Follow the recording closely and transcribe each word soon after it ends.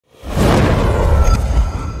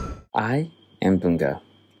I am Bunga,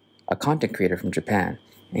 a content creator from Japan,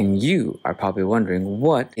 and you are probably wondering,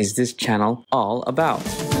 what is this channel all about?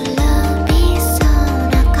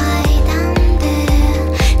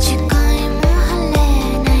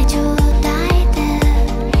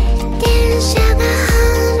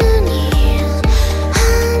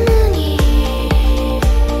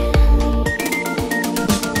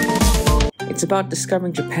 It's about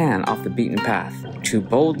discovering Japan off the beaten path, to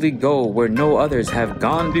boldly go where no others have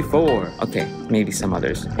gone before. Okay, maybe some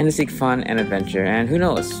others. And to seek fun and adventure, and who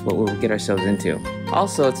knows what we'll get ourselves into.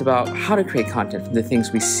 Also, it's about how to create content from the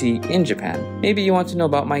things we see in Japan. Maybe you want to know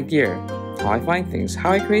about my gear, how I find things,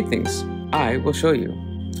 how I create things. I will show you.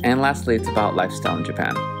 And lastly, it's about lifestyle in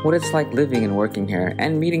Japan. What it's like living and working here,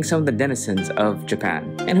 and meeting some of the denizens of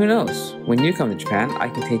Japan. And who knows, when you come to Japan, I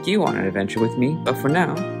can take you on an adventure with me. But for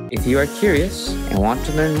now, if you are curious and want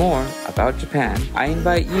to learn more about Japan, I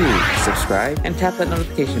invite you to subscribe and tap that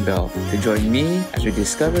notification bell to join me as we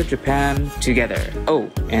discover Japan together.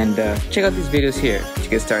 Oh, and check out these videos here to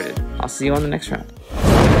get started. I'll see you on the next round.